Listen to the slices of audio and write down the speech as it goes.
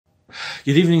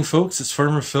Good evening, folks. It's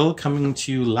Farmer Phil coming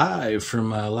to you live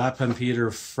from Lapan Peter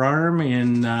Farm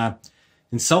in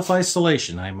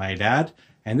self-isolation, I might add.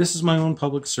 And this is my own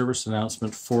public service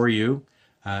announcement for you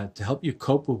to help you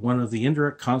cope with one of the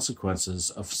indirect consequences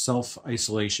of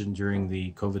self-isolation during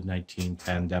the COVID-19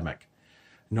 pandemic.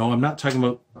 No, I'm not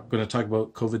going to talk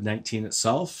about COVID-19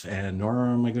 itself, and nor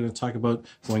am I going to talk about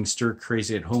going stir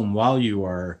crazy at home while you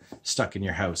are stuck in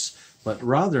your house. But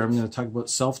rather, I'm going to talk about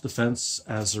self-defense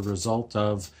as a result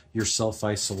of your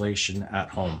self-isolation at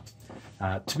home.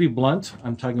 To be blunt,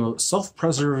 I'm talking about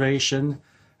self-preservation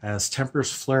as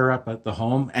tempers flare up at the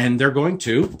home, and they're going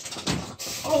to.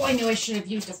 Oh, I knew I should have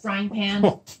used a frying pan.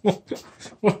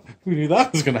 We knew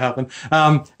that was going to happen.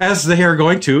 As they are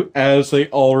going to, as they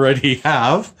already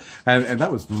have, and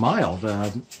that was mild.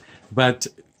 But,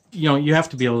 you know, you have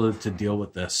to be able to deal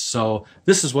with this. So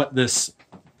this is what this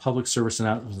public service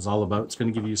announcement is all about. It's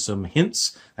going to give you some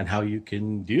hints on how you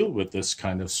can deal with this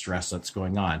kind of stress that's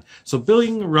going on. So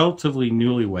being relatively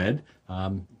newlywed,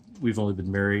 we've only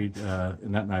been married, Annette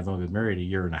and I have only been married a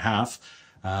year and a half.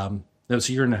 That was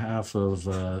a year and a half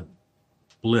of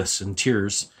bliss and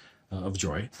tears of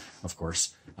joy, of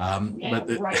course.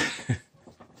 Right.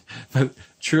 But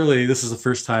truly, this is the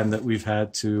first time that we've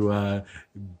had to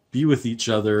be with each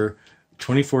other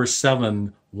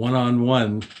 24/7,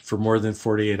 one-on-one for more than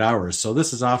 48 hours. So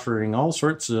this is offering all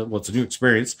sorts of, well, it's a new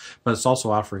experience, but it's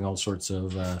also offering all sorts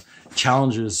of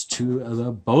challenges to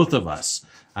the both of us.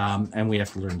 And we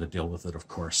have to learn to deal with it, of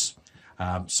course.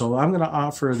 So I'm going to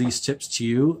offer these tips to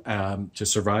you to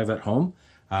survive at home.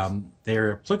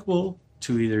 They're applicable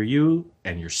to either you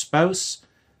and your spouse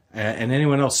and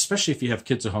anyone else, especially if you have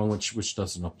kids at home, which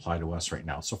doesn't apply to us right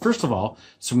now. So first of all,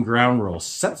 some ground rules.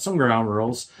 Set some ground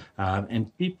rules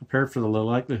and be prepared for the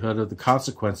likelihood of the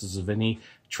consequences of any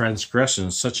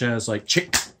transgressions, such as like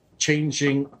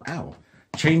changing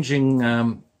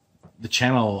the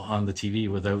channel on the TV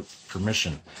without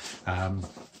permission.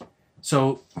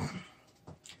 So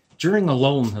during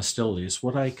alone hostilities,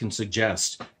 what I can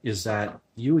suggest is that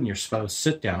you and your spouse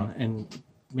sit down and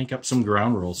make up some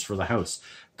ground rules for the house.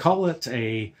 Call it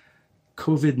a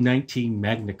COVID-19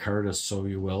 Magna Carta, so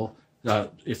you will,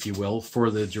 if you will, for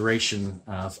the duration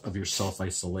of your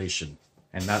self-isolation.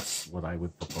 And that's what I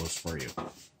would propose for you.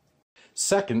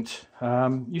 Second,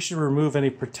 you should remove any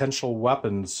potential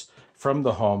weapons from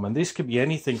the home. And these could be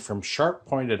anything from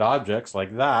sharp-pointed objects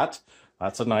like that.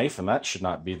 That's a knife, and that should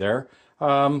not be there.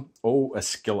 A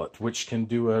skillet, which can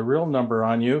do a real number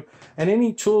on you. And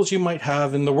any tools you might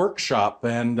have in the workshop.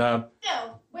 And No,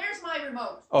 where's my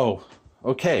remote? Oh,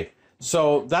 okay.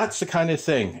 So that's the kind of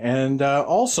thing. And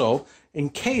also, in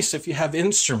case if you have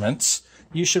instruments,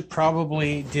 you should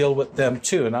probably deal with them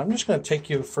too. And I'm just going to take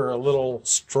you for a little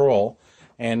stroll,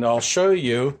 and I'll show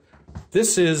you.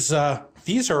 This is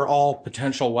these are all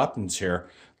potential weapons here,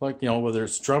 like, you know, whether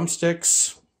it's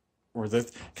drumsticks or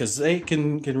because they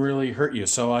can really hurt you.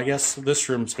 So I guess this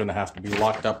room's going to have to be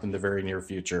locked up in the very near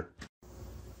future.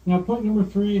 Now, point number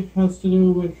 3 has to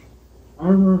do with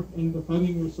armor and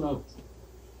defending yourself,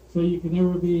 so you can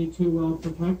never be too well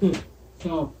protected.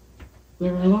 So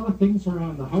there are a lot of things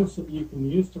around the house that you can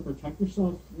use to protect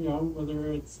yourself, you know,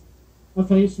 whether it's a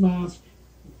face mask,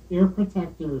 ear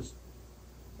protectors,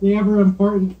 the ever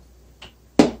important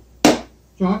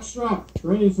jock strap,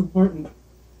 very is important,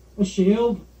 a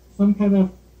shield, some kind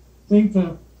of thing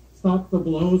to stop the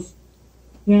blows.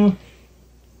 Now,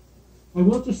 I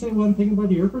will just say one thing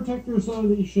about ear protectors, though,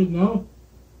 that you should know.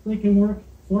 They can work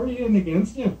for you and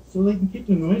against you, so they can keep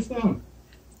the noise down.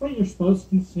 But your spouse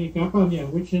can sneak up on you,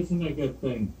 which isn't a good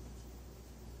thing.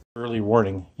 Early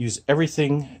warning. Use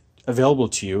everything available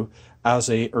to you as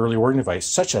a early warning device,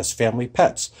 such as family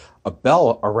pets, a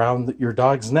bell around your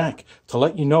dog's neck to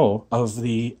let you know of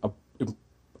the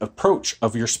approach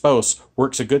of your spouse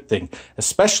works a good thing,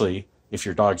 especially if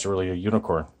your dog's really a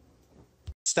unicorn.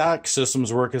 Stack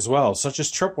systems work as well, such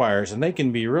as tripwires, and they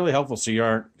can be really helpful so you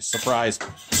aren't surprised.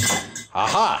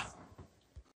 Aha!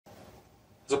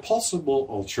 As a possible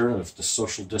alternative to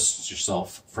social distance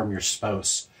yourself from your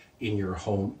spouse in your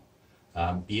home,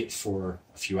 be it for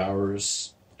a few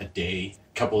hours, a day,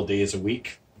 a couple of days a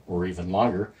week, or even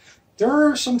longer, there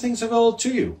are some things available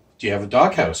to you. Do you have a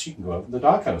doghouse? You can go out in the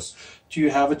doghouse. Do you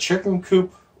have a chicken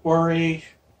coop or a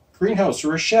greenhouse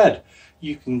or a shed?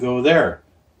 You can go there.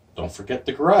 Don't forget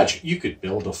the garage. You could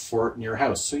build a fort in your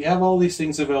house. So you have all these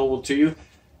things available to you.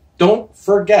 Don't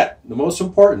forget, the most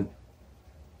important,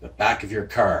 the back of your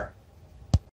car.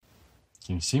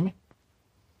 Can you see me?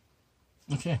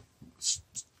 Okay.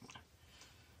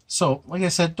 So, like I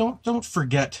said, don't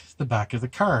forget the back of the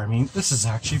car. I mean, this is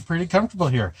actually pretty comfortable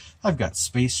here. I've got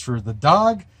space for the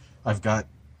dog. I've got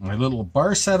My little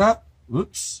bar set up.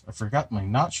 Oops, I forgot my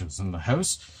nachos in the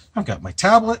house. I've got my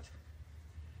tablet.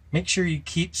 Make sure you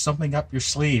keep something up your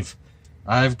sleeve.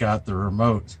 I've got the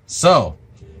remote. So,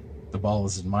 the ball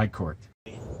is in my court.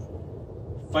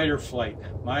 Fight or flight.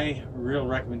 My real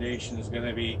recommendation is going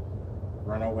to be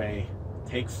run away.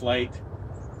 Take flight.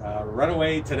 Run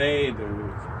away today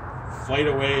to flight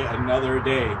away another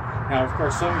day. Now, of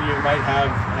course, some of you might have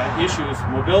issues,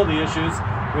 mobility issues,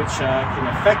 which can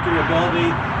affect your ability,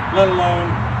 let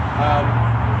alone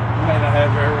you might not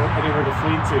have anywhere to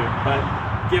flee to, but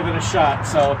give it a shot.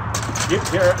 So, get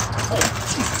here. Oh,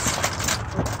 Jesus.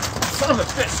 Son of a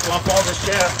bitch, flop all the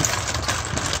shaft.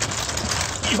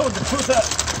 Hijo de puta.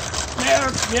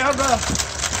 Mierda.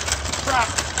 Crap.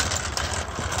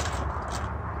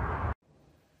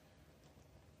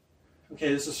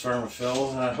 Okay, this is Farmer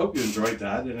Phil. I hope you enjoyed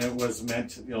that, and it was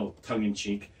meant,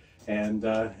 tongue-in-cheek, and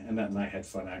I had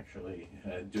fun actually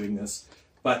doing this.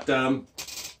 But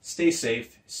stay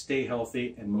safe, stay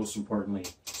healthy, and most importantly,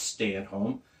 stay at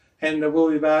home. And we'll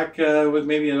be back with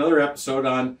maybe another episode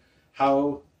on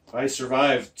how I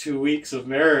survived 2 weeks of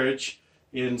marriage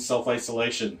in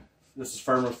self-isolation. This is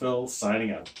Farmer Phil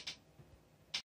signing out.